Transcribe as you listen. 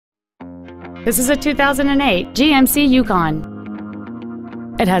This is a 2008 GMC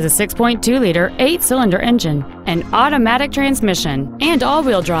Yukon. It has a 6.2-liter 8-cylinder engine, an automatic transmission, and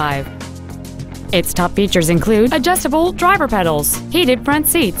all-wheel drive. Its top features include adjustable driver pedals, heated front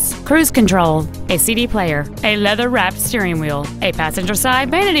seats, cruise control, a CD player, a leather-wrapped steering wheel, a passenger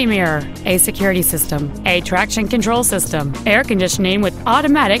side vanity mirror, a security system, a traction control system, air conditioning with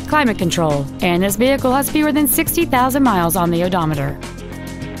automatic climate control, and this vehicle has fewer than 60,000 miles on the odometer.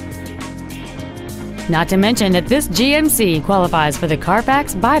 Not to mention that this GMC qualifies for the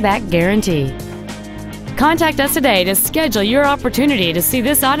Carfax buyback guarantee. Contact us today to schedule your opportunity to see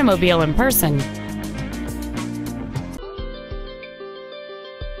this automobile in person.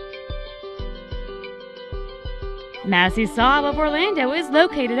 Massey Saab of Orlando is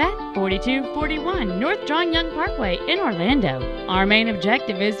located at 4241 North John Young Parkway in Orlando. Our main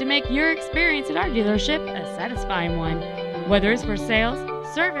objective is to make your experience at our dealership a satisfying one, whether it's for sales,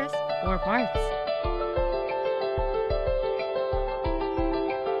 service, or parts.